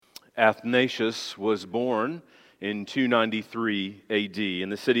Athanasius was born in 293 AD in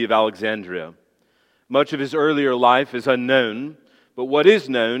the city of Alexandria. Much of his earlier life is unknown, but what is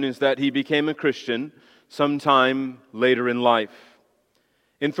known is that he became a Christian sometime later in life.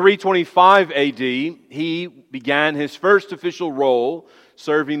 In 325 AD, he began his first official role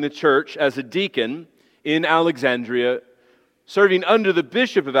serving the church as a deacon in Alexandria, serving under the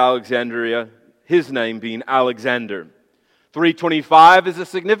bishop of Alexandria, his name being Alexander. 325 is a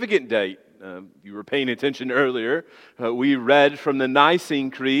significant date. You were paying attention earlier. We read from the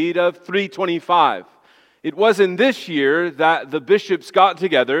Nicene Creed of 325. It was in this year that the bishops got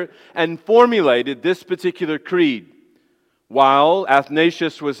together and formulated this particular creed. While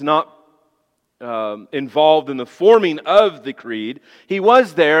Athanasius was not involved in the forming of the creed, he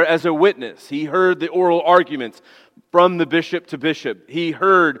was there as a witness. He heard the oral arguments from the bishop to bishop. He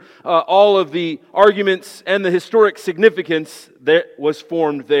heard all of the arguments and the historic significance that was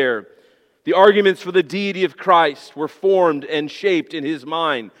formed there. The arguments for the deity of Christ were formed and shaped in his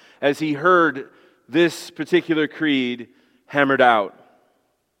mind as he heard this particular creed hammered out.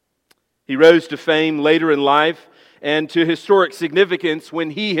 He rose to fame later in life and to historic significance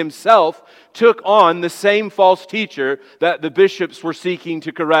when he himself took on the same false teacher that the bishops were seeking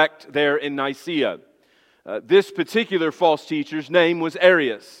to correct there in Nicaea. This particular false teacher's name was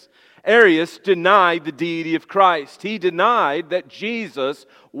Arius. Arius denied the deity of Christ. He denied that Jesus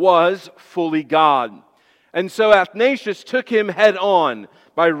was fully God. And so Athanasius took him head on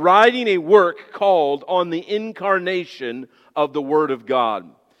by writing a work called On the Incarnation of the Word of God.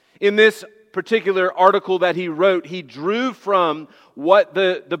 In this particular article that he wrote, he drew from what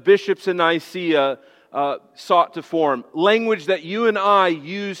the bishops in Nicaea sought to form. Language that you and I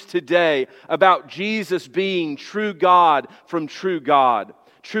use today about Jesus being true God from true God,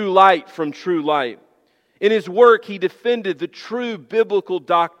 true light from true light. In his work, he defended the true biblical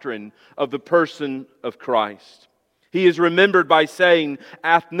doctrine of the person of Christ. He is remembered by saying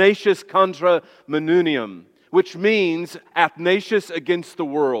Athanasius contra Manunium, which means Athanasius against the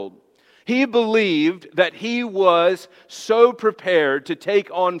world. He believed that he was so prepared to take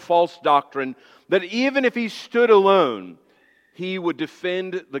on false doctrine that even if he stood alone, he would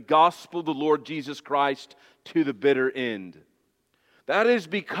defend the gospel of the Lord Jesus Christ to the bitter end. That is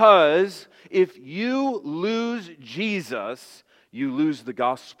because if you lose Jesus, you lose the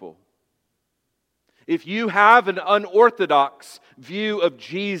gospel. If you have an unorthodox view of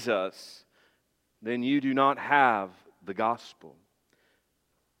Jesus, then you do not have the gospel.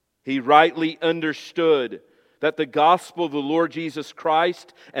 He rightly understood that the gospel of the Lord Jesus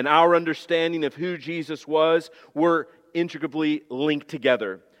Christ and our understanding of who Jesus was were intricately linked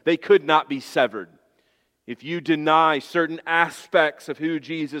together. They could not be severed. If you deny certain aspects of who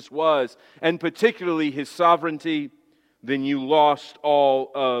Jesus was, and particularly His sovereignty, then you lost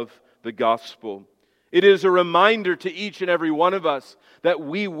all of the gospel. It is a reminder to each and every one of us that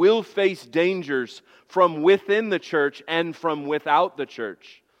we will face dangers from within the church and from without the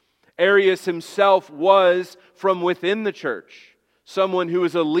church. Arius himself was from within the church, someone who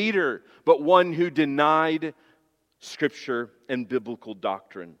was a leader, but one who denied Scripture and biblical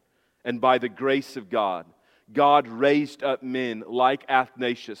doctrine. And by the grace of God, God raised up men like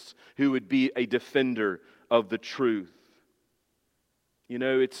Athanasius who would be a defender of the truth. You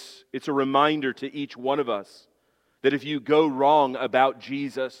know, it's a reminder to each one of us that if you go wrong about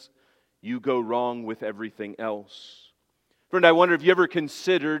Jesus, you go wrong with everything else. Friend, I wonder if you ever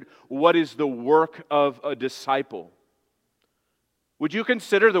considered what is the work of a disciple. Would you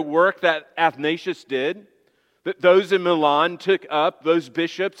consider the work that Athanasius did? That those in Milan took up, those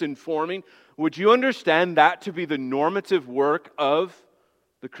bishops in forming? Would you understand that to be the normative work of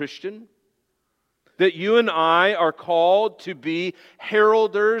the Christian? That you and I are called to be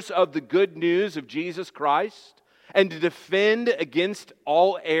heralders of the good news of Jesus Christ and to defend against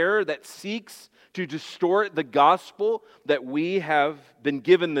all error that seeks to distort the gospel that we have been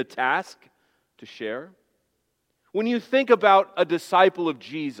given the task to share? When you think about a disciple of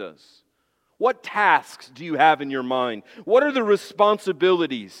Jesus, what tasks do you have in your mind? What are the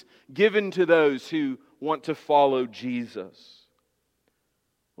responsibilities given to those who want to follow Jesus?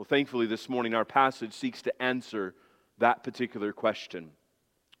 Well, thankfully this morning our passage seeks to answer that particular question.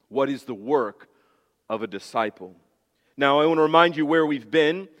 What is the work of a disciple? Now, I want to remind you where we've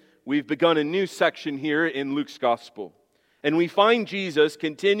been. We've begun a new section here in Luke's Gospel. And we find Jesus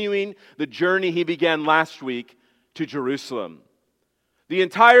continuing the journey He began last week to Jerusalem. The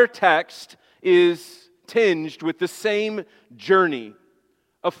entire text is tinged with the same journey.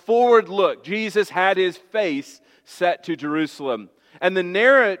 A forward look. Jesus had His face set to Jerusalem. And the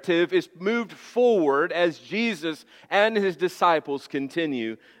narrative is moved forward as Jesus and His disciples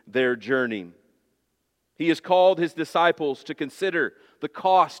continue their journey. He has called His disciples to consider the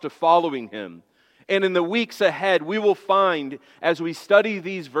cost of following Him. And in the weeks ahead, we will find, as we study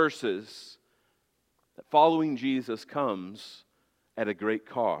these verses, that following Jesus comes at a great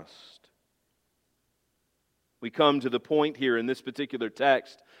cost. We come to the point here in this particular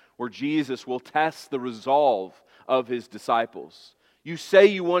text where Jesus will test the resolve of His disciples. You say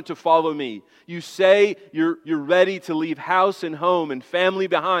you want to follow me. You say you're ready to leave house and home and family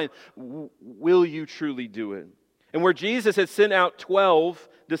behind. Will you truly do it? And where Jesus had sent out 12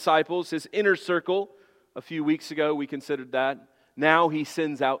 disciples, His inner circle, a few weeks ago we considered that. Now He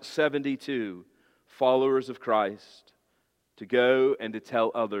sends out 72 followers of Christ to go and to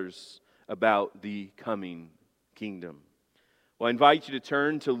tell others about the coming kingdom. Well, I invite you to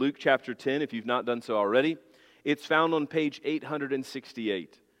turn to Luke chapter 10 if you've not done so already. It's found on page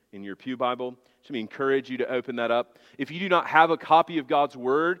 868 in your pew Bible. Let me encourage you to open that up. If you do not have a copy of God's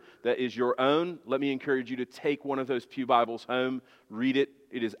Word that is your own, let me encourage you to take one of those pew Bibles home, read it.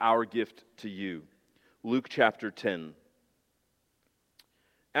 It is our gift to you. Luke chapter 10.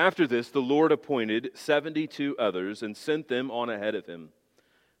 After this, the Lord appointed 72 others and sent them on ahead of Him,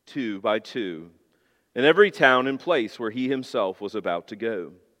 2 by 2, in every town and place where He Himself was about to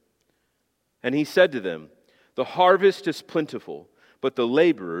go. And He said to them, "The harvest is plentiful, but the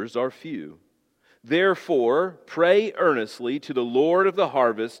laborers are few. Therefore, pray earnestly to the Lord of the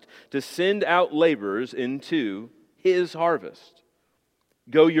harvest to send out laborers into His harvest.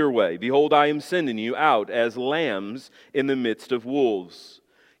 Go your way. Behold, I am sending you out as lambs in the midst of wolves.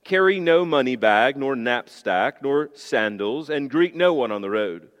 Carry no money bag, nor knapsack, nor sandals, and greet no one on the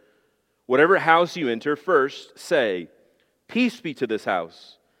road. Whatever house you enter, first say, 'Peace be to this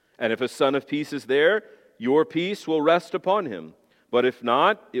house.' And if a son of peace is there, your peace will rest upon him. But if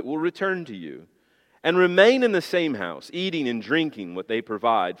not, it will return to you. And remain in the same house, eating and drinking what they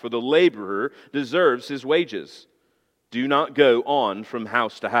provide, for the laborer deserves his wages. Do not go on from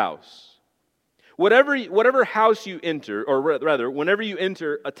house to house. Whatever house you enter, or rather, whenever you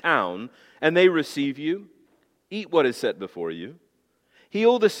enter a town and they receive you, eat what is set before you.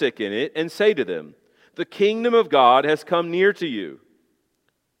 Heal the sick in it and say to them, 'The kingdom of God has come near to you.'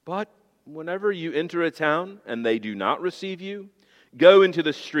 But whenever you enter a town and they do not receive you, go into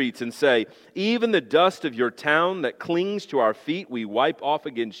the streets and say, 'Even the dust of your town that clings to our feet we wipe off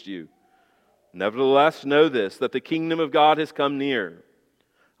against you.' Nevertheless, know this, that the kingdom of God has come near.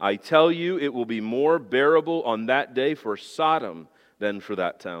 I tell you, it will be more bearable on that day for Sodom than for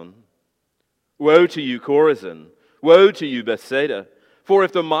that town. Woe to you, Chorazin! Woe to you, Bethsaida! For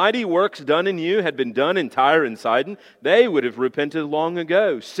if the mighty works done in you had been done in Tyre and Sidon, they would have repented long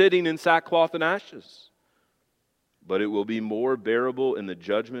ago, sitting in sackcloth and ashes. But it will be more bearable in the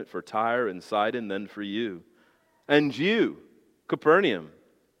judgment for Tyre and Sidon than for you. And you, Capernaum,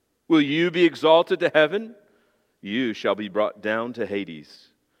 will you be exalted to heaven? You shall be brought down to Hades.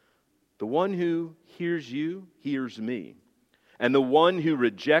 The one who hears you hears me, and the one who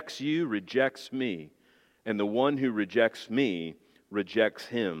rejects you rejects me, and the one who rejects me rejects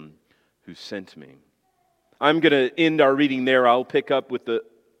him who sent me." I'm going to end our reading there. I'll pick up with the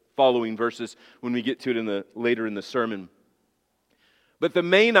following verses when we get to it later in the sermon. But the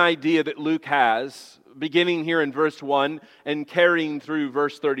main idea that Luke has, beginning here in verse 1 and carrying through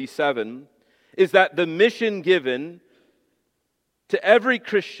verse 37, is that the mission given to every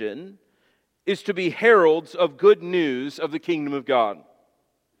Christian is to be heralds of good news of the kingdom of God.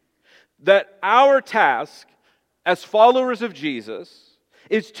 That our task as followers of Jesus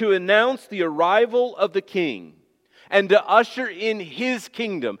is to announce the arrival of the King and to usher in His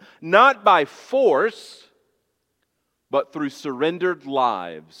kingdom, not by force, but through surrendered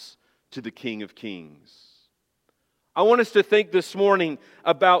lives to the King of Kings. I want us to think this morning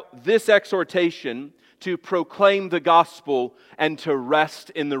about this exhortation to proclaim the gospel and to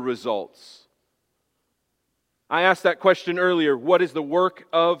rest in the results. I asked that question earlier. What is the work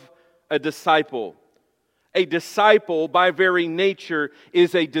of a disciple? A disciple, by very nature,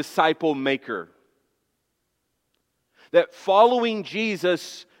 is a disciple maker. That following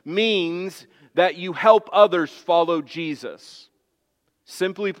Jesus means that you help others follow Jesus.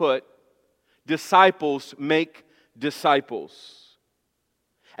 Simply put, disciples make disciples.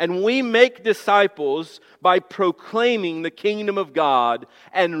 And we make disciples by proclaiming the kingdom of God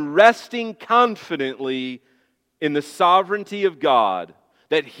and resting confidently in the sovereignty of God,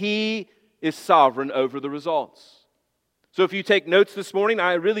 that He is sovereign over the results. So if you take notes this morning,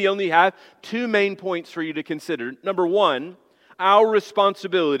 I really only have two main points for you to consider. Number one, our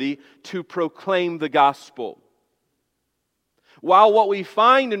responsibility to proclaim the gospel. While what we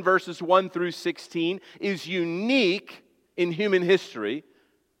find in verses 1 through 16 is unique in human history,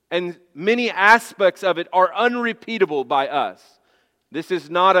 and many aspects of it are unrepeatable by us. This is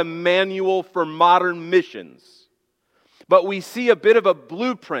not a manual for modern missions. But we see a bit of a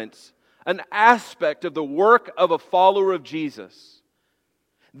blueprint, an aspect of the work of a follower of Jesus.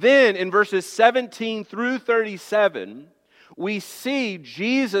 Then in verses 17 through 37, we see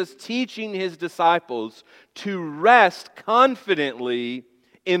Jesus teaching His disciples to rest confidently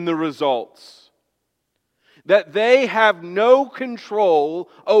in the results. That they have no control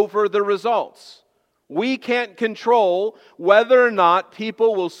over the results. We can't control whether or not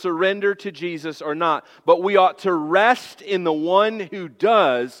people will surrender to Jesus or not. But we ought to rest in the one who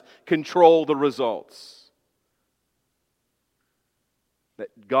does control the results.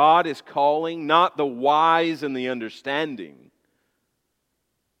 That God is calling not the wise and the understanding,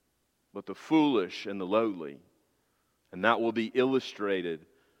 but the foolish and the lowly. And that will be illustrated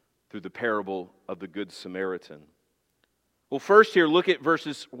through the parable of the Good Samaritan. Well, first here, look at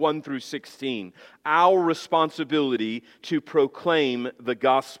verses 1 through 16. Our responsibility to proclaim the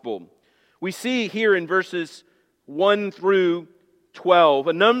gospel. We see here in verses 1 through 12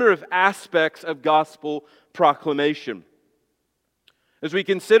 a number of aspects of gospel proclamation. As we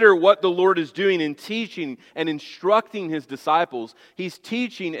consider what the Lord is doing in teaching and instructing His disciples, He's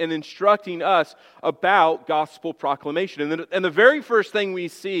teaching and instructing us about gospel proclamation. And the very first thing we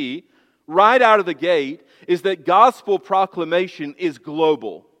see right out of the gate is that gospel proclamation is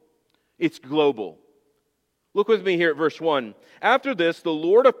global. It's global. Look with me here at verse 1. After this, the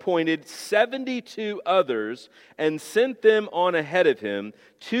Lord appointed 72 others and sent them on ahead of Him,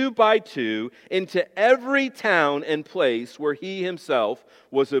 2 by 2, into every town and place where He Himself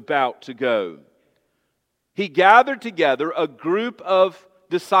was about to go. He gathered together a group of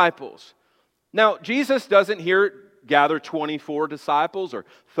disciples. Now, Jesus doesn't here gather 24 disciples or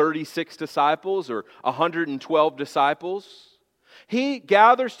 36 disciples or 112 disciples. He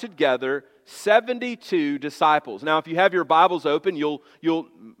gathers together 72 disciples. Now, if you have your Bibles open, you'll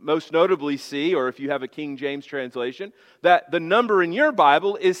most notably see, or if you have a King James translation, that the number in your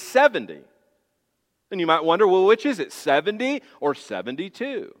Bible is 70. And you might wonder, well, which is it, 70 or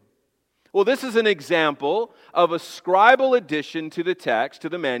 72? Well, this is an example of a scribal addition to the text, to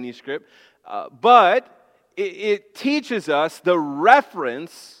the manuscript, but it teaches us the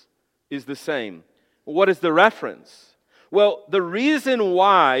reference is the same. What is the reference? Well, the reason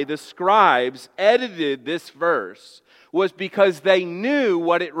why the scribes edited this verse was because they knew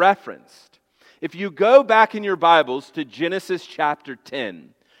what it referenced. If you go back in your Bibles to Genesis chapter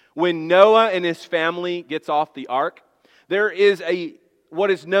 10, when Noah and his family gets off the ark, there is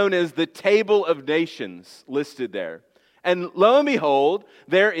what is known as the Table of Nations listed there. And lo and behold,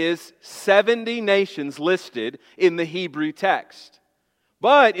 there is 70 nations listed in the Hebrew text.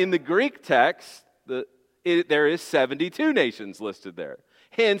 But in the Greek text, there is 72 nations listed there.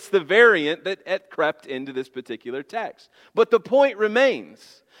 Hence the variant that crept into this particular text. But the point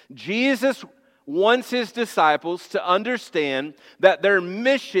remains. Jesus wants His disciples to understand that their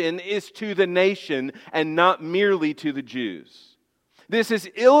mission is to the nation and not merely to the Jews. This is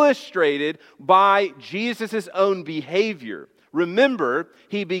illustrated by Jesus' own behavior. Remember,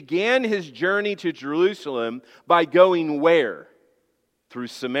 He began His journey to Jerusalem by going where? Through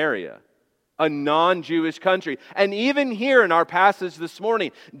Samaria, a non-Jewish country. And even here in our passage this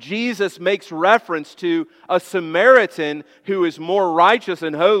morning, Jesus makes reference to a Samaritan who is more righteous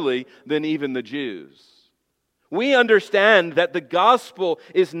and holy than even the Jews. We understand that the gospel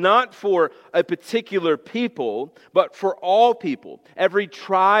is not for a particular people, but for all people, every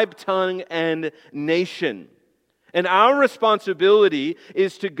tribe, tongue, and nation. And our responsibility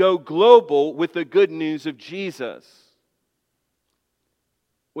is to go global with the good news of Jesus.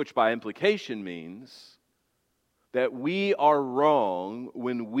 Which by implication means that we are wrong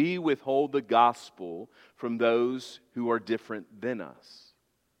when we withhold the gospel from those who are different than us.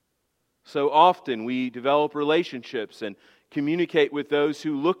 So often we develop relationships and communicate with those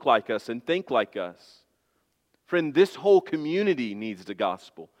who look like us and think like us. Friend, this whole community needs the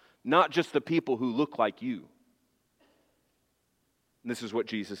gospel, not just the people who look like you. And this is what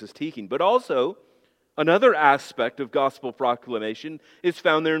Jesus is teaching. But also, another aspect of gospel proclamation is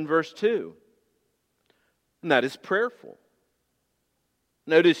found there in verse 2. And that is prayerful.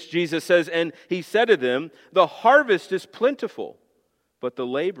 Notice Jesus says, and He said to them, the harvest is plentiful, but the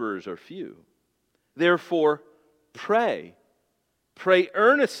laborers are few. Therefore, pray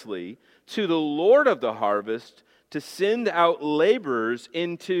earnestly to the Lord of the harvest to send out laborers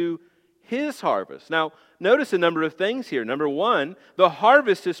into His harvest. Now, notice a number of things here. Number one, the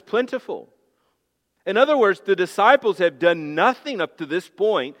harvest is plentiful. In other words, the disciples have done nothing up to this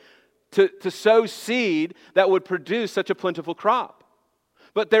point to sow seed that would produce such a plentiful crop.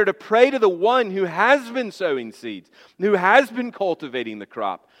 But they're to pray to the one who has been sowing seeds, who has been cultivating the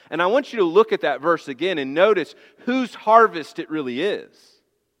crop. And I want you to look at that verse again and notice whose harvest it really is.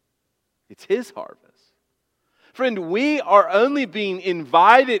 It's His harvest. Friend, we are only being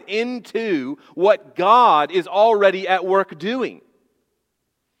invited into what God is already at work doing.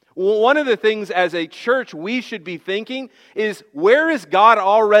 One of the things as a church we should be thinking is, where is God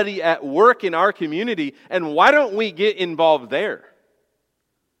already at work in our community, and why don't we get involved there?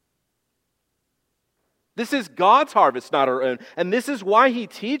 This is God's harvest, not our own. And this is why He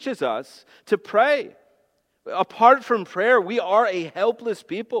teaches us to pray. Apart from prayer, we are a helpless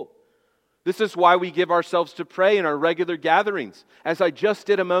people. This is why we give ourselves to pray in our regular gatherings, as I just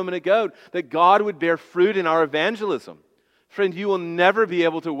did a moment ago, that God would bear fruit in our evangelism. Friend, you will never be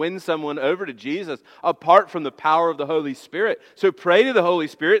able to win someone over to Jesus apart from the power of the Holy Spirit. So pray to the Holy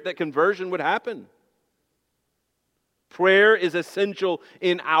Spirit that conversion would happen. Prayer is essential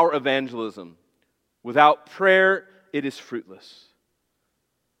in our evangelism. Without prayer, it is fruitless.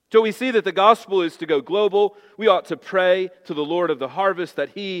 So we see that the gospel is to go global. We ought to pray to the Lord of the harvest that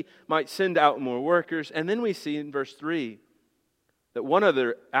He might send out more workers. And then we see in verse 3 that one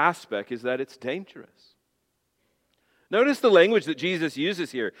other aspect is that it's dangerous. Notice the language that Jesus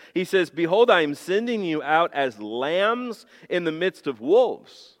uses here. He says, "Behold, I am sending you out as lambs in the midst of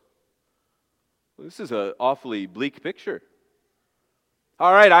wolves." Well, this is an awfully bleak picture.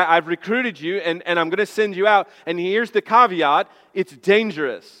 All right, I've recruited you and I'm going to send you out. And here's the caveat, it's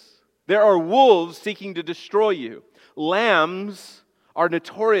dangerous. There are wolves seeking to destroy you. Lambs are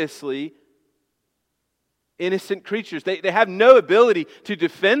notoriously innocent creatures. They have no ability to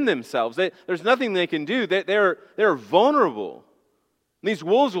defend themselves. There's nothing they can do. They're vulnerable. These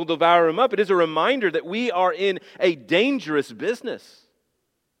wolves will devour them up. It is a reminder that we are in a dangerous business.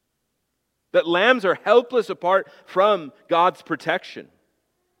 That lambs are helpless apart from God's protection.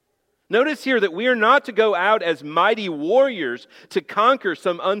 Notice here that we are not to go out as mighty warriors to conquer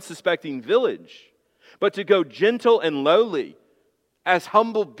some unsuspecting village, but to go gentle and lowly as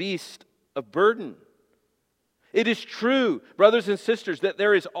humble beasts of burden. It is true, brothers and sisters, that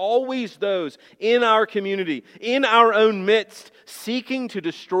there is always those in our community, in our own midst, seeking to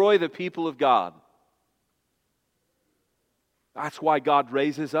destroy the people of God. That's why God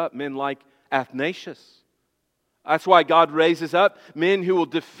raises up men like Athanasius. That's why God raises up men who will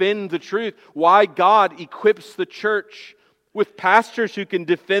defend the truth. Why God equips the church with pastors who can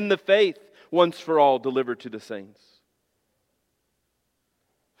defend the faith once for all delivered to the saints.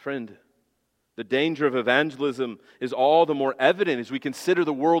 Friend, the danger of evangelism is all the more evident as we consider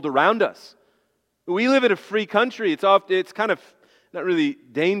the world around us. We live in a free country. It's kind of not really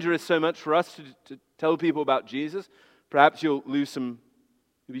dangerous so much for us to tell people about Jesus. Perhaps you'll you'll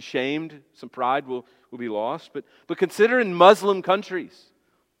be shamed, some pride will be lost. But consider in Muslim countries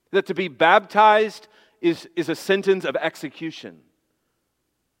that to be baptized is a sentence of execution.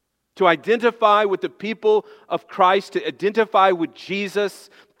 To identify with the people of Christ, to identify with Jesus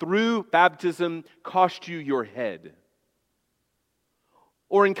through baptism cost you your head.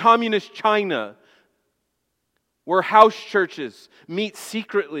 Or in communist China, where house churches meet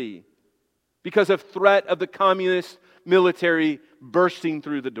secretly because of threat of the communist military bursting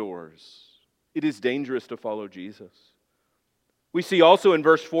through the doors. It is dangerous to follow Jesus. We see also in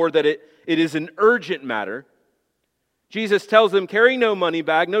verse 4 that it is an urgent matter. Jesus tells them, carry no money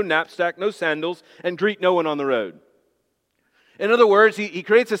bag, no knapsack, no sandals, and greet no one on the road. In other words, he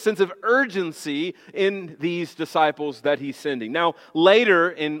creates a sense of urgency in these disciples that He's sending. Now, later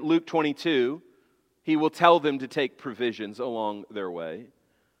in Luke 22, He will tell them to take provisions along their way.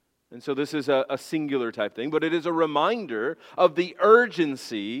 And so this is a singular type thing, but it is a reminder of the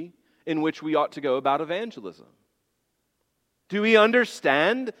urgency in which we ought to go about evangelism. Do we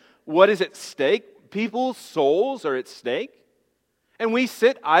understand what is at stake? People's souls are at stake. And we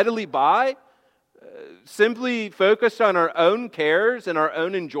sit idly by, simply focused on our own cares and our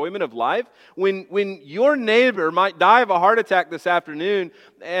own enjoyment of life. When your neighbor might die of a heart attack this afternoon,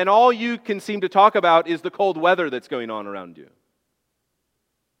 and all you can seem to talk about is the cold weather that's going on around you,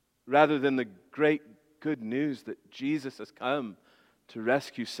 rather than the great good news that Jesus has come to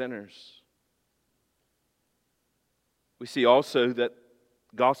rescue sinners. We see also that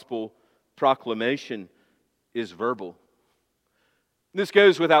gospel proclamation is verbal. This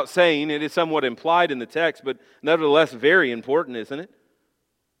goes without saying. It is somewhat implied in the text, but nevertheless very important, isn't it?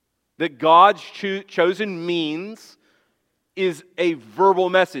 That God's chosen means is a verbal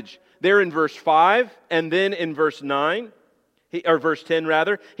message. There in verse 5 and then in verse 9, or verse 10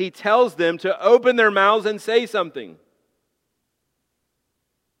 rather, he tells them to open their mouths and say something.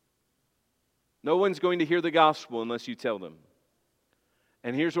 No one's going to hear the gospel unless you tell them.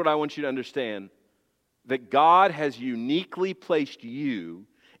 And here's what I want you to understand, that God has uniquely placed you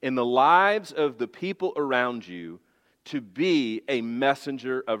in the lives of the people around you to be a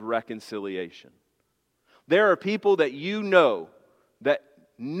messenger of reconciliation. There are people that you know that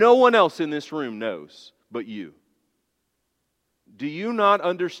no one else in this room knows but you. Do you not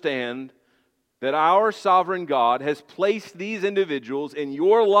understand that our sovereign God has placed these individuals in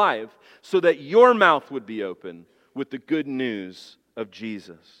your life so that your mouth would be open with the good news of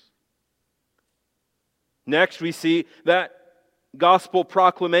Jesus? Next, we see that gospel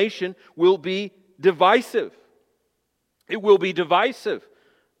proclamation will be divisive. It will be divisive.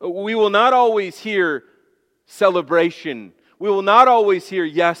 We will not always hear celebration. We will not always hear,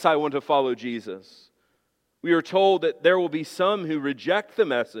 yes, I want to follow Jesus. We are told that there will be some who reject the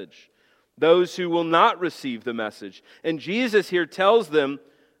message, those who will not receive the message. And Jesus here tells them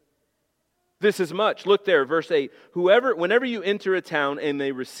this as much. Look there, verse 8. Whenever you enter a town and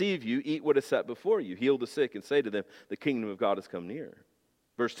they receive you, eat what is set before you. Heal the sick and say to them, the kingdom of God has come near.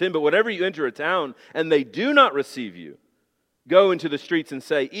 Verse 10, but whenever you enter a town and they do not receive you, go into the streets and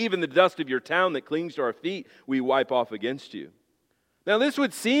say, even the dust of your town that clings to our feet, we wipe off against you. Now this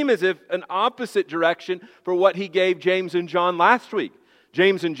would seem as if an opposite direction for what he gave James and John last week.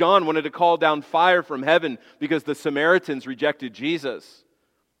 James and John wanted to call down fire from heaven because the Samaritans rejected Jesus.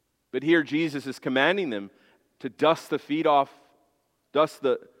 But here Jesus is commanding them to dust the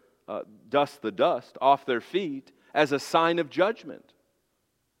dust off their feet as a sign of judgment.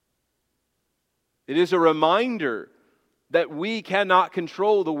 It is a reminder that we cannot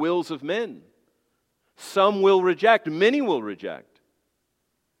control the wills of men. Some will reject, many will reject,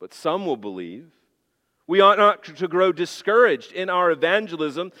 but some will believe. We ought not to grow discouraged in our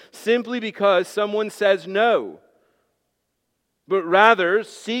evangelism simply because someone says no, but rather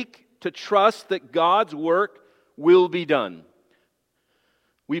seek to trust that God's work will be done.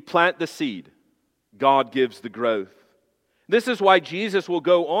 We plant the seed. God gives the growth. This is why Jesus will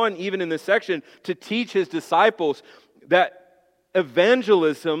go on, even in this section, to teach His disciples that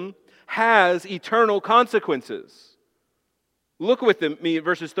evangelism has eternal consequences. Look with me at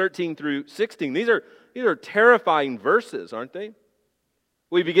verses 13 through 16. These are terrifying verses, aren't they?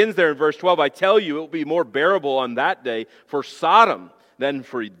 Well, he begins there in verse 12. I tell you, it will be more bearable on that day for Sodom than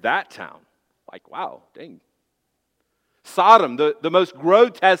for that town. Like, wow, dang. Sodom, the most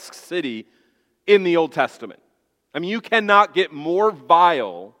grotesque city in the Old Testament. I mean, you cannot get more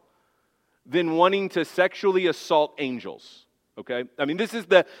vile than wanting to sexually assault angels. Okay? I mean, this is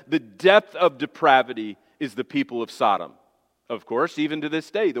the depth of depravity is the people of Sodom. Of course, even to this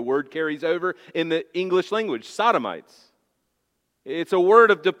day, the word carries over in the English language, sodomites. It's a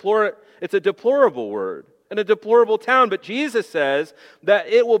word of it's a deplorable word and a deplorable town. But Jesus says that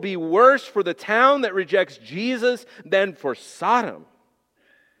it will be worse for the town that rejects Jesus than for Sodom.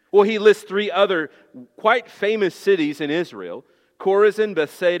 Well, he lists three other quite famous cities in Israel: Chorazin,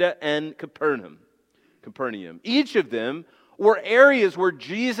 Bethsaida, and Capernaum. Each of them were areas where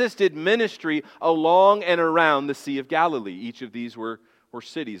Jesus did ministry along and around the Sea of Galilee. Each of these were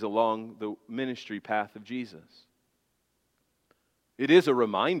cities along the ministry path of Jesus. It is a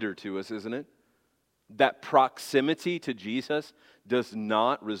reminder to us, isn't it, that proximity to Jesus does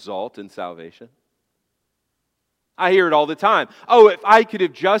not result in salvation. I hear it all the time. Oh, if I could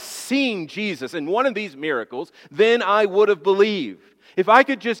have just seen Jesus in one of these miracles, then I would have believed. If I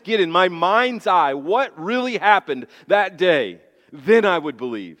could just get in my mind's eye what really happened that day, then I would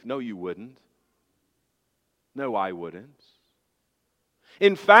believe. No, you wouldn't. No, I wouldn't.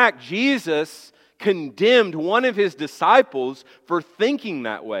 In fact, Jesus condemned one of His disciples for thinking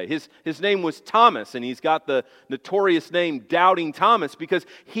that way. His name was Thomas, and he's got the notorious name Doubting Thomas because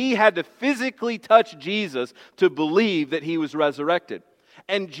he had to physically touch Jesus to believe that He was resurrected.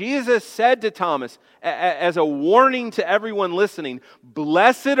 And Jesus said to Thomas, as a warning to everyone listening,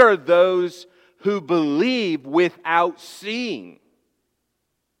 blessed are those who believe without seeing.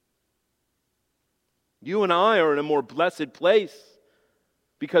 You and I are in a more blessed place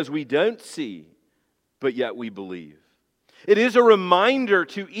because we don't see, but yet we believe. It is a reminder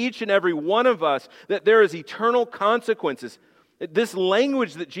to each and every one of us that there is eternal consequences. This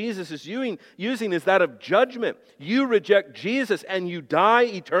language that Jesus is using is that of judgment. You reject Jesus and you die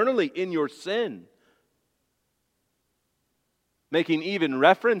eternally in your sin. Making even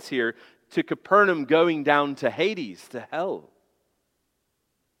reference here to Capernaum going down to Hades, to hell.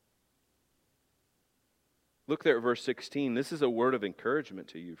 Look there at verse 16. This is a word of encouragement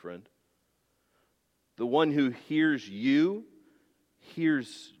to you, friend. The one who hears you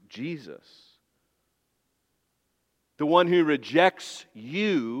hears Jesus. The one who rejects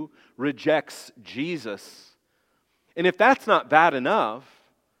you rejects Jesus. And if that's not bad enough,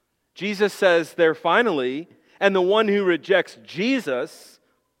 Jesus says there finally, and the one who rejects Jesus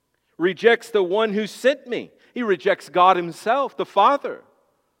rejects the one who sent me. He rejects God Himself, the Father.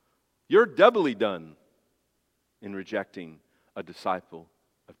 You're doubly done in rejecting a disciple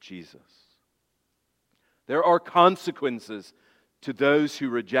of Jesus. There are consequences to those who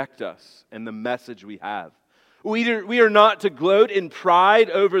reject us and the message we have. We are not to gloat in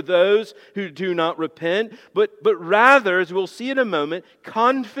pride over those who do not repent, but rather, as we'll see in a moment,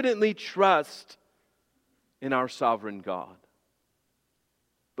 confidently trust in our sovereign God.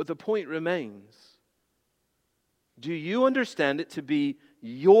 But the point remains, do you understand it to be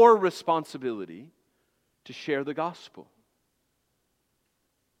your responsibility to share the gospel?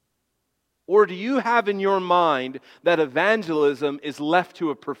 Or do you have in your mind that evangelism is left to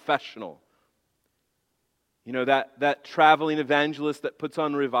a professional? You know, that traveling evangelist that puts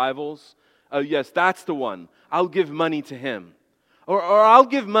on revivals? Oh yes, that's the one. I'll give money to him. Or I'll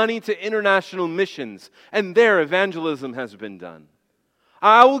give money to international missions, and their evangelism has been done.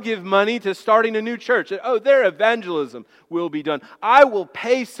 I will give money to starting a new church. Oh, their evangelism will be done. I will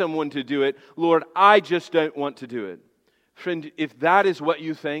pay someone to do it. Lord, I just don't want to do it. Friend, if that is what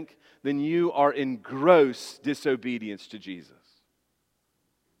you think, then you are in gross disobedience to Jesus.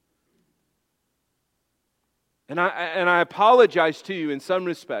 And I apologize to you in some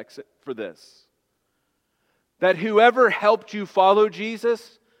respects for this. That whoever helped you follow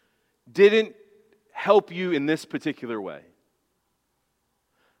Jesus didn't help you in this particular way.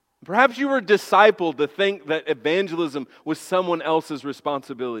 Perhaps you were discipled to think that evangelism was someone else's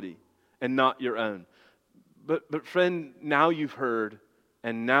responsibility and not your own. But friend, now you've heard,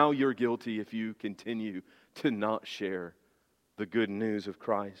 and now you're guilty if you continue to not share the good news of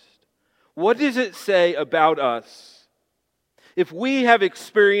Christ. What does it say about us if we have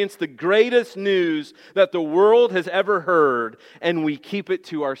experienced the greatest news that the world has ever heard and we keep it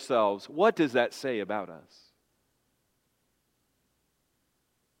to ourselves? What does that say about us?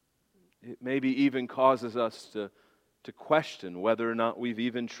 It maybe even causes us to question whether or not we've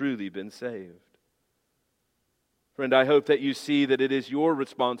even truly been saved. Friend, I hope that you see that it is your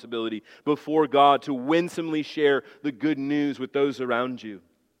responsibility before God to winsomely share the good news with those around you.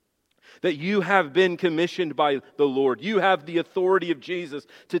 That you have been commissioned by the Lord. You have the authority of Jesus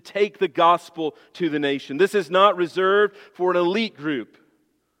to take the gospel to the nation. This is not reserved for an elite group,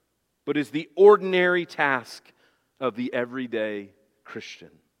 but is the ordinary task of the everyday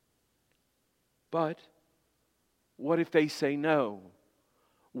Christian. But what if they say no?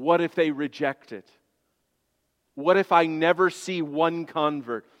 What if they reject it? What if I never see one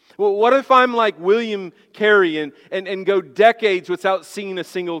convert? Well, what if I'm like William Carey and go decades without seeing a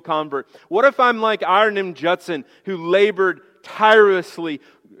single convert? What if I'm like Iron M. Judson, who labored tirelessly,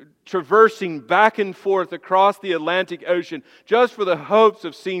 traversing back and forth across the Atlantic Ocean just for the hopes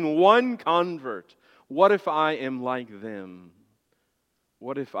of seeing one convert? What if I am like them?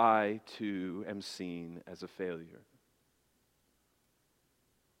 What if I too am seen as a failure?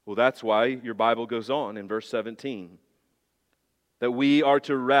 Well, that's why your Bible goes on in verse 17. That we are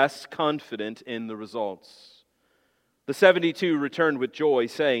to rest confident in the results. The 72 returned with joy,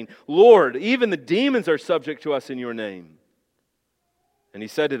 saying, Lord, even the demons are subject to us in your name. And he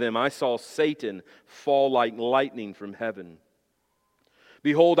said to them, I saw Satan fall like lightning from heaven.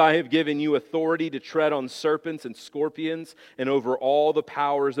 Behold, I have given you authority to tread on serpents and scorpions and over all the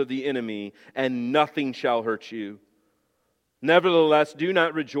powers of the enemy, and nothing shall hurt you. Nevertheless, do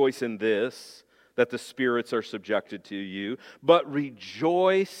not rejoice in this, that the spirits are subjected to you, but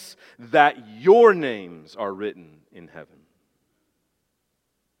rejoice that your names are written in heaven.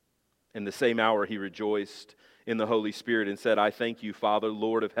 In the same hour he rejoiced in the Holy Spirit and said, I thank you, Father,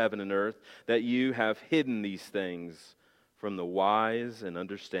 Lord of heaven and earth, that you have hidden these things from the wise and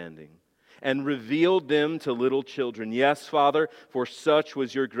understanding, and revealed them to little children. Yes, Father, for such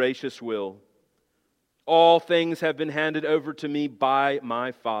was your gracious will. All things have been handed over to me by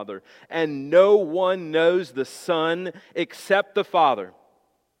my Father, and no one knows the Son except the Father,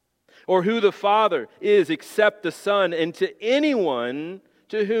 or who the Father is except the Son, and to anyone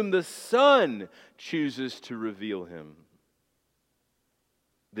to whom the Son chooses to reveal him.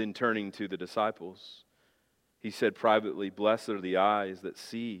 Then turning to the disciples, he said privately, Blessed are the eyes that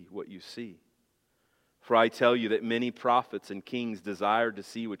see what you see. For I tell you that many prophets and kings desired to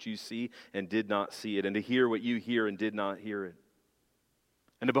see what you see and did not see it, and to hear what you hear and did not hear it.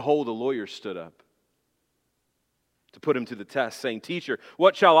 And behold, a lawyer stood up to put him to the test, saying, Teacher,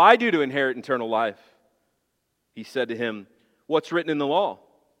 what shall I do to inherit eternal life? He said to him, "What's written in the law?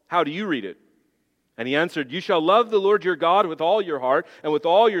 How do you read it?" And he answered, "You shall love the Lord your God with all your heart, and with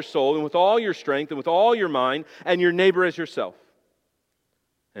all your soul, and with all your strength, and with all your mind, and your neighbor as yourself."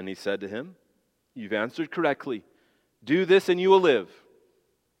 And he said to him, "You've answered correctly. Do this and you will live."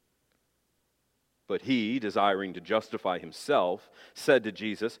 But he, desiring to justify himself, said to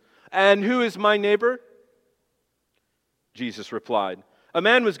Jesus, "And who is my neighbor?" Jesus replied, "A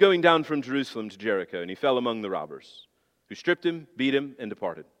man was going down from Jerusalem to Jericho, and he fell among the robbers, who stripped him, beat him, and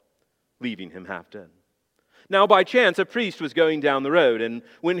departed, leaving him half dead. Now by chance a priest was going down the road, and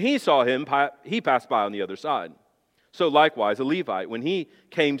when he saw him, he passed by on the other side. So likewise a Levite, when he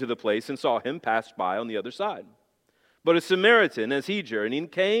came to the place and saw him, passed by on the other side. But a Samaritan, as he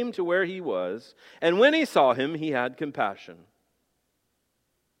journeyed, came to where he was, and when he saw him, he had compassion.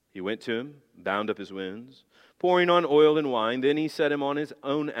 He went to him, bound up his wounds, pouring on oil and wine. Then he set him on his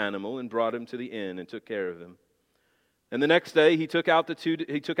own animal and brought him to the inn and took care of him. And the next day he took out 2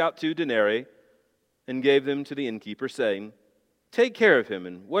 denarii and gave them to the innkeeper, saying, "Take care of him,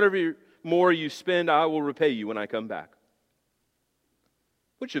 and whatever more you spend, I will repay you when I come back."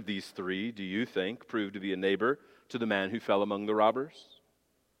 Which of these 3 do you think proved to be a neighbor to the man who fell among the robbers?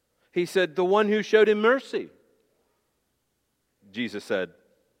 He said, "The one who showed him mercy." Jesus said,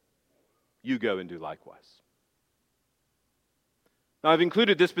 "You go and do likewise." Now, I've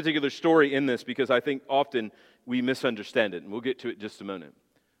included this particular story in this because I think often we misunderstand it, and we'll get to it in just a moment.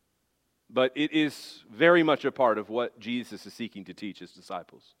 But it is very much a part of what Jesus is seeking to teach his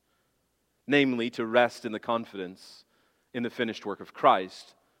disciples, namely to rest in the confidence in the finished work of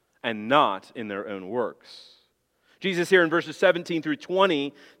Christ and not in their own works. Jesus here in verses 17 through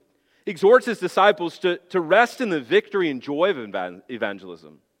 20 exhorts his disciples to rest in the victory and joy of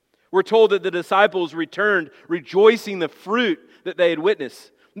evangelism. We're told that the disciples returned rejoicing the fruit that they had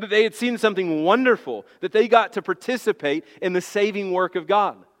witnessed, that they had seen something wonderful, that they got to participate in the saving work of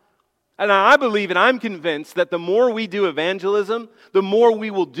God. And I believe and I'm convinced that the more we do evangelism, the more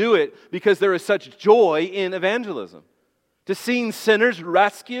we will do it because there is such joy in evangelism. To seeing sinners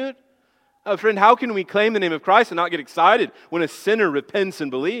rescued. Friend, how can we claim the name of Christ and not get excited when a sinner repents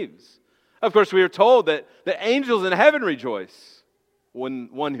and believes? Of course, we are told that the angels in heaven rejoice when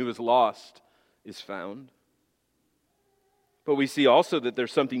one who is lost is found. But we see also that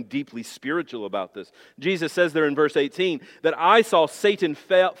there's something deeply spiritual about this. Jesus says there in verse 18 that I saw Satan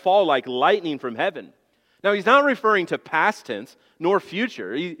fall like lightning from heaven. Now, he's not referring to past tense nor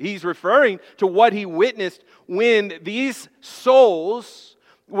future. He's referring to what he witnessed when these souls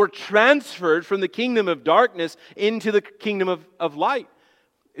were transferred from the kingdom of darkness into the kingdom of light.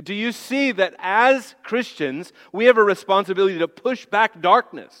 Do you see that as Christians, we have a responsibility to push back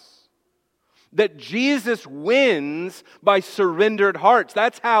darkness? That Jesus wins by surrendered hearts.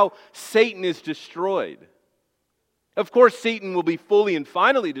 That's how Satan is destroyed. Of course, Satan will be fully and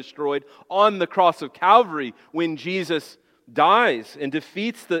finally destroyed on the cross of Calvary when Jesus dies and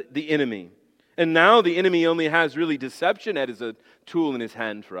defeats the enemy. And now the enemy only has really deception as a tool in his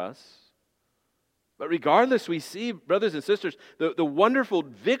hand for us. But regardless, we see, brothers and sisters, the wonderful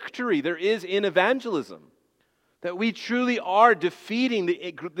victory there is in evangelism. That we truly are defeating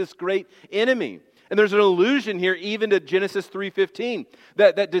this great enemy. And there's an allusion here even to Genesis 3:15,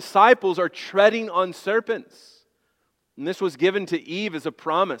 that disciples are treading on serpents. And this was given to Eve as a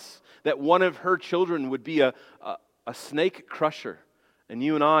promise that one of her children would be a snake crusher. And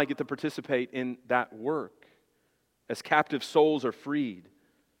you and I get to participate in that work as captive souls are freed.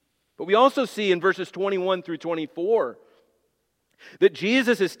 But we also see in verses 21 through 24 that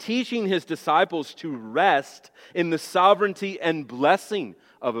Jesus is teaching his disciples to rest in the sovereignty and blessing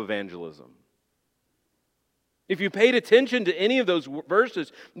of evangelism. If you paid attention to any of those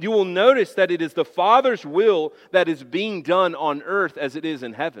verses, you will notice that it is the Father's will that is being done on earth as it is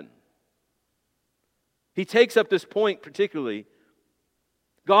in heaven. He takes up this point particularly.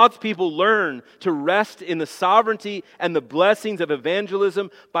 God's people learn to rest in the sovereignty and the blessings of evangelism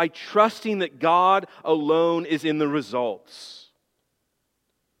by trusting that God alone is in the results.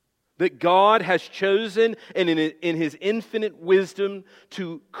 That God has chosen and in His infinite wisdom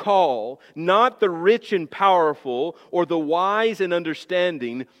to call not the rich and powerful or the wise and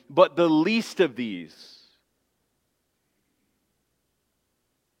understanding, but the least of these.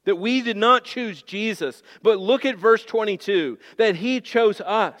 That we did not choose Jesus, but look at verse 22, that He chose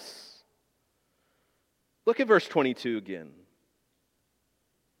us. Look at verse 22 again.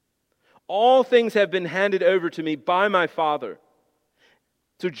 All things have been handed over to me by my Father.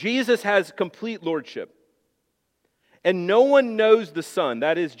 So Jesus has complete lordship. And no one knows the Son,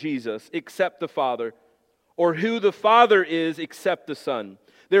 that is Jesus, except the Father, or who the Father is except the Son.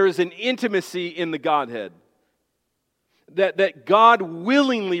 There is an intimacy in the Godhead. that God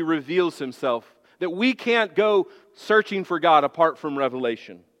willingly reveals Himself, that we can't go searching for God apart from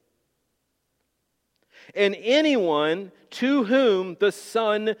revelation. And anyone to whom the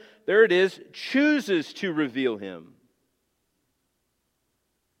Son, there it is, chooses to reveal Him.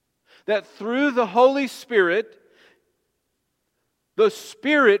 That through the Holy Spirit, the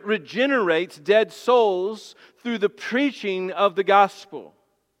Spirit regenerates dead souls through the preaching of the gospel.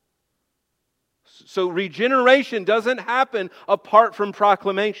 So regeneration doesn't happen apart from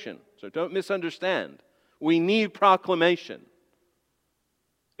proclamation. So don't misunderstand. We need proclamation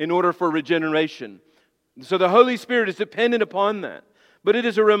in order for regeneration. So the Holy Spirit is dependent upon that. But it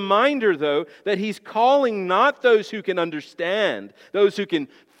is a reminder, though, that He's calling not those who can understand, those who can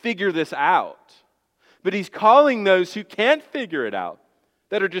figure this out, but He's calling those who can't figure it out,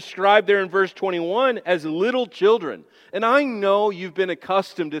 that are described there in verse 21 as little children. And I know you've been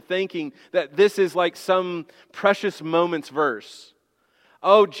accustomed to thinking that this is like some precious moments verse.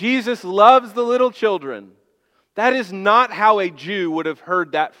 Oh, Jesus loves the little children. That is not how a Jew would have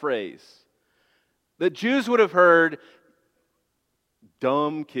heard that phrase. The Jews would have heard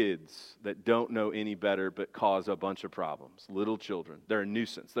dumb kids that don't know any better but cause a bunch of problems. Little children. They're a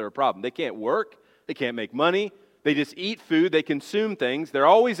nuisance. They're a problem. They can't work. They can't make money. They just eat food. They consume things. They're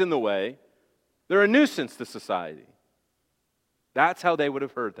always in the way. They're a nuisance to society. That's how they would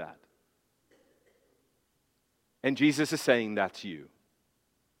have heard that. And Jesus is saying that's you.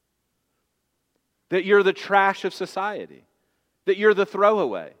 That you're the trash of society. That you're the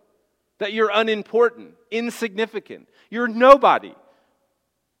throwaway. That you're unimportant, insignificant. You're nobody.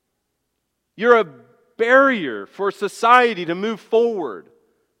 You're a barrier for society to move forward.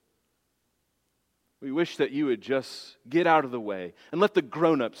 We wish that you would just get out of the way and let the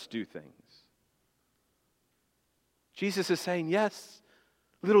grown-ups do things. Jesus is saying, yes,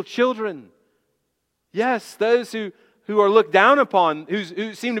 little children. Yes, those who are looked down upon,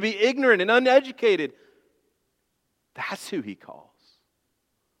 who seem to be ignorant and uneducated. That's who He calls.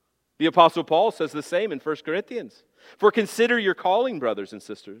 The Apostle Paul says the same in 1 Corinthians. For consider your calling, brothers and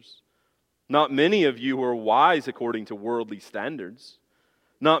sisters. Not many of you were wise according to worldly standards.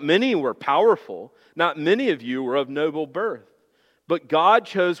 Not many were powerful. Not many of you were of noble birth. But God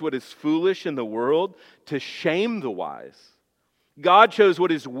chose what is foolish in the world to shame the wise. God chose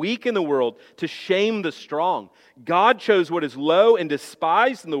what is weak in the world to shame the strong. God chose what is low and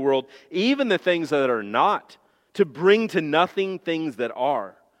despised in the world, even the things that are not, to bring to nothing things that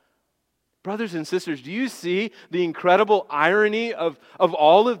are. Brothers and sisters, do you see the incredible irony of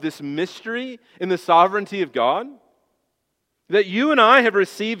all of this mystery in the sovereignty of God? That you and I have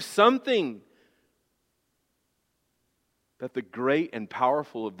received something that the great and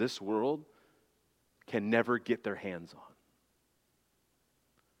powerful of this world can never get their hands on.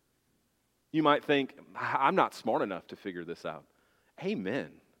 You might think, I'm not smart enough to figure this out. Amen.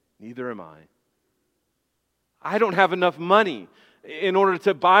 Neither am I. I don't have enough money in order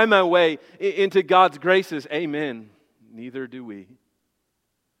to buy my way into God's graces. Amen. Neither do we.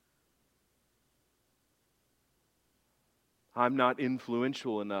 I'm not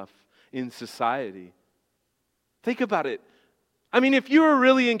influential enough in society. Think about it. I mean, if you were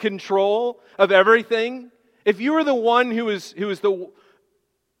really in control of everything, if you were the one who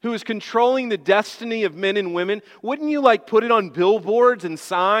was controlling the destiny of men and women, wouldn't you put it on billboards and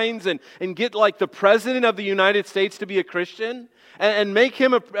signs and get the President of the United States to be a Christian and make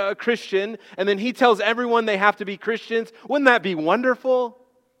him a Christian, and then he tells everyone they have to be Christians? Wouldn't that be wonderful?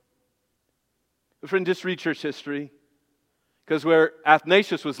 Friend, just read church history. Because where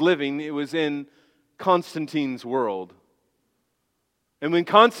Athanasius was living, it was in Constantine's world. And when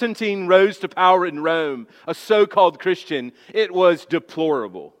Constantine rose to power in Rome, a so-called Christian, it was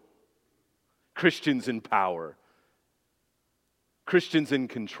deplorable. Christians in power. Christians in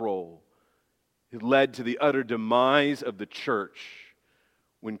control. It led to the utter demise of the church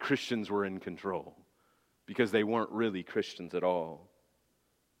when Christians were in control, because they weren't really Christians at all.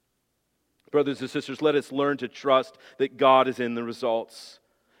 Brothers and sisters, let us learn to trust that God is in the results.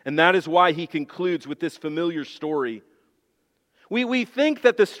 And that is why He concludes with this familiar story. We think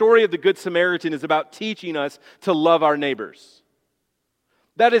that the story of the Good Samaritan is about teaching us to love our neighbors.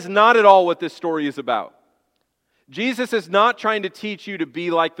 That is not at all what this story is about. Jesus is not trying to teach you to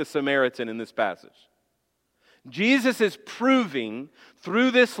be like the Samaritan in this passage. Jesus is proving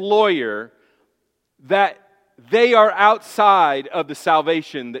through this lawyer that they are outside of the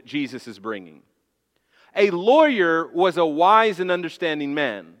salvation that Jesus is bringing. A lawyer was a wise and understanding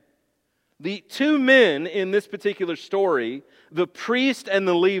man. The two men in this particular story, the priest and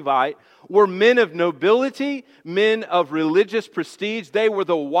the Levite, were men of nobility, men of religious prestige. They were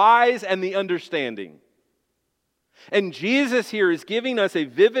the wise and the understanding. And Jesus here is giving us a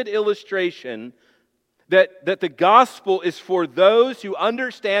vivid illustration that the gospel is for those who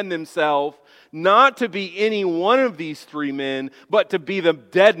understand themselves not to be any one of these three men, but to be the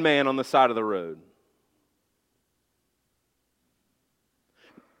dead man on the side of the road.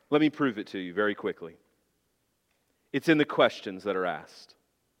 Let me prove it to you very quickly. It's in the questions that are asked.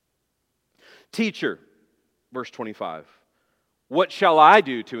 Teacher, verse 25, what shall I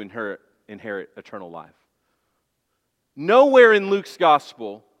do to inherit eternal life? Nowhere in Luke's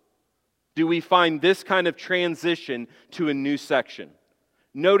gospel do we find this kind of transition to a new section.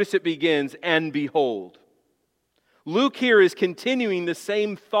 Notice it begins, and behold. Luke here is continuing the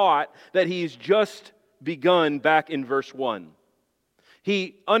same thought that he's just begun back in verse 1.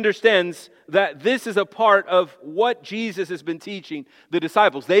 He understands that this is a part of what Jesus has been teaching the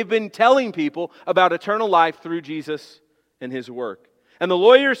disciples. They've been telling people about eternal life through Jesus and His work. And the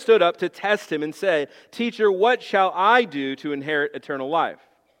lawyer stood up to test Him and say, Teacher, what shall I do to inherit eternal life?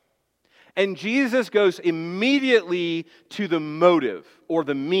 And Jesus goes immediately to the motive or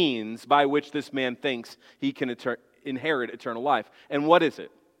the means by which this man thinks he can inherit eternal life. And what is it?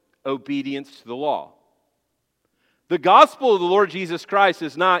 Obedience to the law. The gospel of the Lord Jesus Christ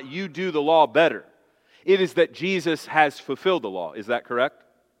is not you do the law better. It is that Jesus has fulfilled the law. Is that correct?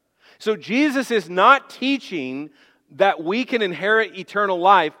 So Jesus is not teaching that we can inherit eternal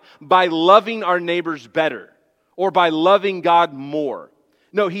life by loving our neighbors better or by loving God more.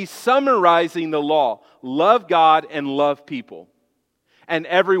 No, He's summarizing the law. Love God and love people. And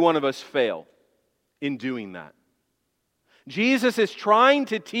every one of us fail in doing that. Jesus is trying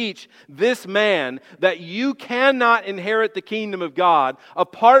to teach this man that you cannot inherit the kingdom of God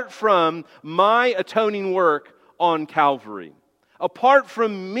apart from my atoning work on Calvary. Apart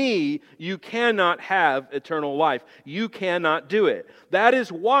from me, you cannot have eternal life. You cannot do it. That is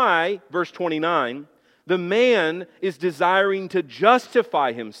why, verse 29, the man is desiring to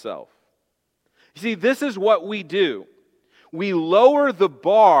justify himself. You see, this is what we do. We lower the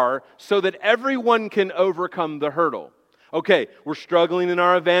bar so that everyone can overcome the hurdle. Okay, we're struggling in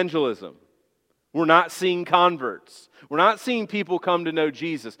our evangelism. We're not seeing converts. We're not seeing people come to know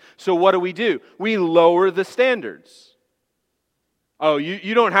Jesus. So what do? We lower the standards. Oh,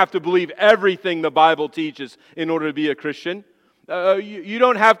 you don't have to believe everything the Bible teaches in order to be a Christian. You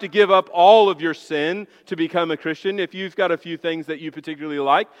don't have to give up all of your sin to become a Christian. If you've got a few things that you particularly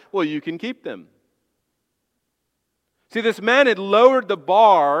like, well, you can keep them. See, this man had lowered the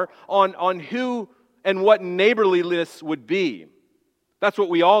bar on who and what neighborliness would be. That's what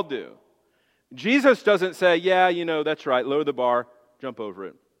we all do. Jesus doesn't say, yeah, that's right, lower the bar, jump over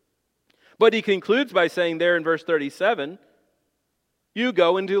it. But He concludes by saying there in verse 37, you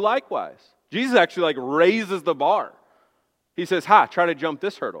go and do likewise. Jesus actually raises the bar. He says, try to jump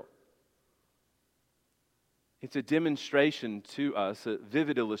this hurdle. It's a demonstration to us, a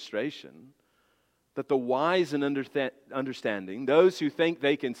vivid illustration, that the wise and understanding, those who think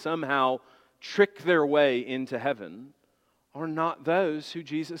they can somehow trick their way into heaven, are not those who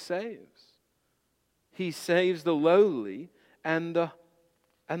Jesus saves. He saves the lowly and the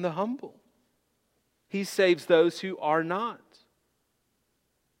humble. He saves those who are not.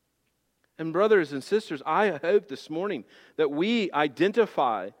 And brothers and sisters, I hope this morning that we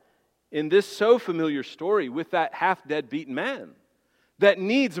identify in this so familiar story with that half-dead beaten man that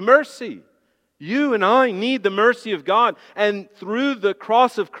needs mercy. You and I need the mercy of God. And through the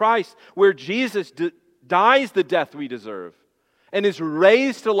cross of Christ, where Jesus dies the death we deserve and is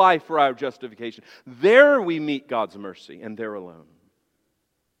raised to life for our justification, there we meet God's mercy, and there alone.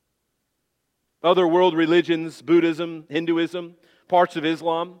 Other world religions, Buddhism, Hinduism, parts of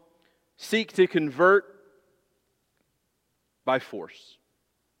Islam, seek to convert by force.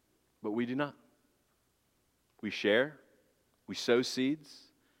 But we do not. We share, we sow seeds,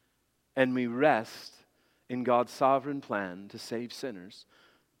 and we rest in God's sovereign plan to save sinners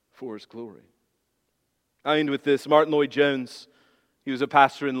for His glory. I end with this. Martin Lloyd-Jones, he was a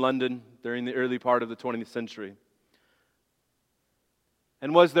pastor in London during the early part of the 20th century.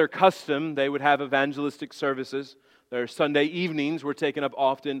 And was their custom, they would have evangelistic services. Their Sunday evenings were taken up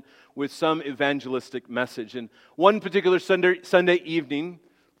often with some evangelistic message. And one particular Sunday evening,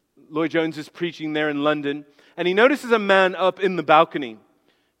 Lloyd-Jones is preaching there in London, and he notices a man up in the balcony,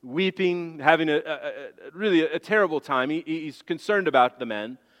 weeping, having really a terrible time. He's concerned about the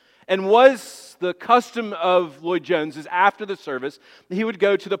man. And was the custom of Lloyd-Jones is after the service, he would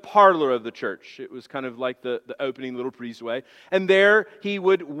go to the parlor of the church. It was kind of like the opening little breezeway. And there he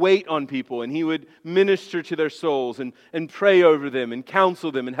would wait on people, and he would minister to their souls and pray over them and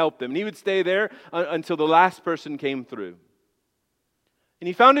counsel them and help them. And he would stay there until the last person came through. And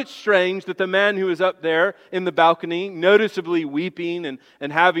he found it strange that the man who was up there in the balcony, noticeably weeping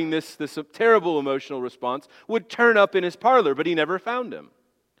and having this terrible emotional response, would turn up in his parlor, but he never found him.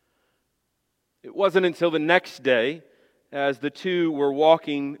 It wasn't until the next day, as the two were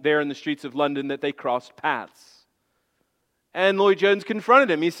walking there in the streets of London, that they crossed paths. And Lloyd Jones confronted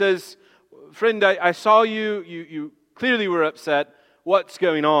him. He says, "Friend, I saw you. You clearly were upset. What's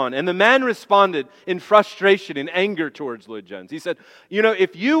going on?" And the man responded in frustration and anger towards Lloyd Jones. He said,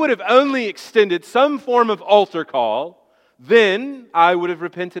 "If you would have only extended some form of altar call, then I would have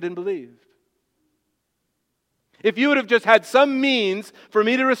repented and believed. If you would have just had some means for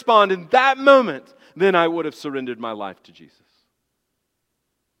me to respond in that moment, then I would have surrendered my life to Jesus."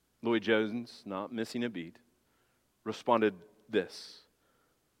 Lloyd Jones, not missing a beat, responded this: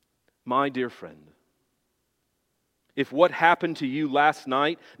 "My dear friend, if what happened to you last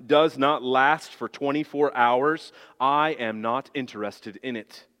night does not last for 24 hours, I am not interested in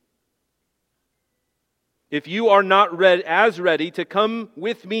it. If you are not as ready to come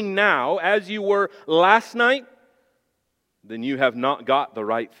with me now as you were last night, then you have not got the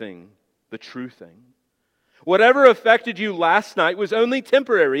right thing, the true thing. Whatever affected you last night was only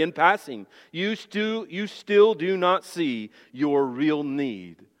temporary and passing. You still do not see your real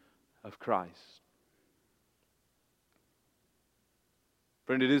need of Christ."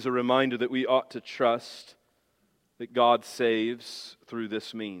 Friend, it is a reminder that we ought to trust that God saves through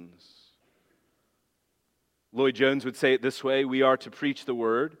this means. Lloyd Jones would say it this way: we are to preach the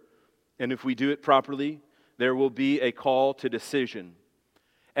word, and if we do it properly, there will be a call to decision.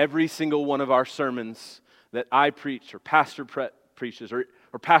 Every single one of our sermons that I preached, or Pastor preaches, or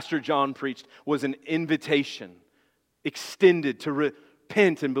Pastor John preached, was an invitation extended to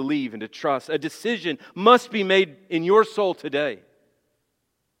repent and believe and to trust. A decision must be made in your soul today.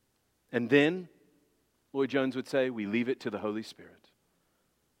 And then, Lloyd Jones would say, we leave it to the Holy Spirit.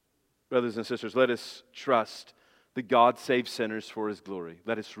 Brothers and sisters, let us trust that God saves sinners for His glory.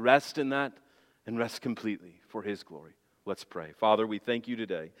 Let us rest in that and rest completely for His glory. Let's pray. Father, we thank You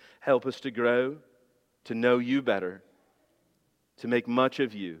today. Help us to grow, to know You better, to make much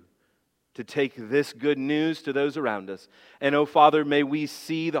of You, to take this good news to those around us. And oh Father, may we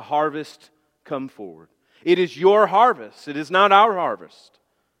see the harvest come forward. It is Your harvest. It is not our harvest.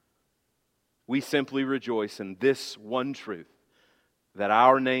 We simply rejoice in this one truth, that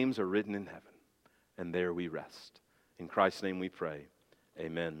our names are written in heaven, and there we rest. In Christ's name we pray.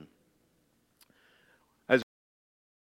 Amen.